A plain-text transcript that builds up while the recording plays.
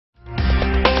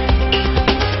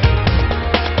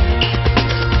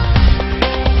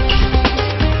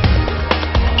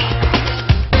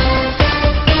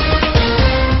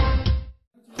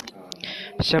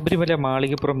ശബരിമല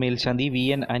മാളികപ്പുറം മേൽശാന്തി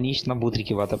വി.എൻ. അനീഷ്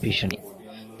നമ്പൂതിരിക്ക് വധഭീഷണി.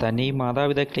 തന്നെയും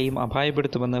മാതാപിതാക്കളെയും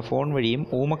അപായപ്പെടുത്തുമെന്ന് ഫോൺ വഴിയും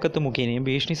ഊമക്കത്ത് മുഖേനയും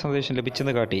ഭീഷണി സന്ദേശം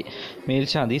ലഭിച്ചെന്ന് കാട്ടി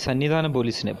മേൽശാന്തി സന്നിധാനം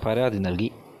പോലീസിന് പരാതി നൽകി.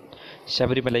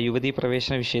 ശബരിമല യുവതീ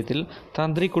പ്രവേശന വിഷയത്തിൽ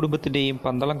തന്ത്രി കുടുംബത്തിൻ്റെയും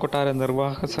പന്തളം കൊട്ടാര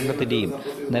നിർവാഹക സംഘത്തിൻ്റെയും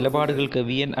നിലപാടുകൾക്ക്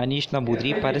വി.എൻ. അനീഷ്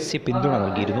നമ്പൂതിരി പരസ്യ പിന്തുണ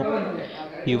നൽകിയിരുന്നു.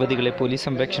 യുവതികളെ പോലീസ്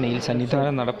സംരക്ഷണയിൽ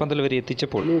സന്നിധാനം നടപ്പന്തൽ വരെ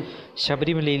എത്തിച്ചപ്പോൾ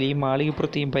ശബരിമലയിലെയും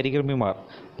മാളികപ്പുറത്തെയും പരികർമ്മിമാർ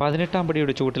 18-ാം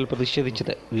പടിയുടെ ചുവട്ടിൽ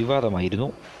പ്രതിഷേധിച്ചത് വിവാദമായിരുന്നു.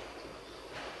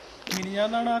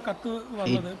 മിനിഞ്ഞാന്നാണ് ആ കത്ത്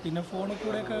വന്നത്. പിന്നെ ഫോണിൽ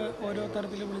കൂടെയൊക്കെ ഓരോ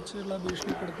തരത്തിൽ വിളിച്ചുള്ള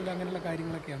ഭീഷണിപ്പെടുത്തൽ അങ്ങനെയുള്ള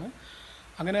കാര്യങ്ങളൊക്കെയാണ്.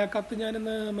 അങ്ങനെ ആ കത്ത്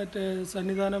ഞാനിന്ന്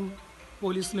സന്നിധാനം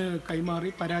പോലീസിന് കൈമാറി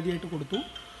പരാതിയായിട്ട് കൊടുത്തു.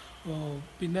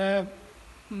 പിന്നെ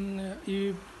ഈ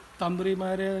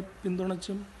തന്ത്രിമാരെ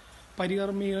പിന്തുണച്ചും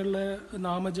പരികർമ്മികളുടെ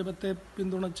നാമജപത്തെ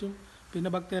പിന്തുണച്ചും പിന്നെ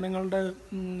ഭക്തജനങ്ങളുടെ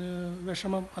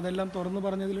വിഷമം അതെല്ലാം തുറന്നു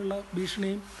പറഞ്ഞതിലുള്ള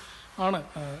ഭീഷണിയും ആണ്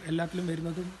എല്ലാത്തിലും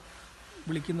വരുന്നതും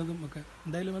വിളിക്കുന്നതും ഒക്കെ.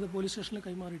 എന്തായാലും അത് പോലീസ് സ്റ്റേഷനിൽ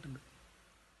കൈമാറിയിട്ടുണ്ട്.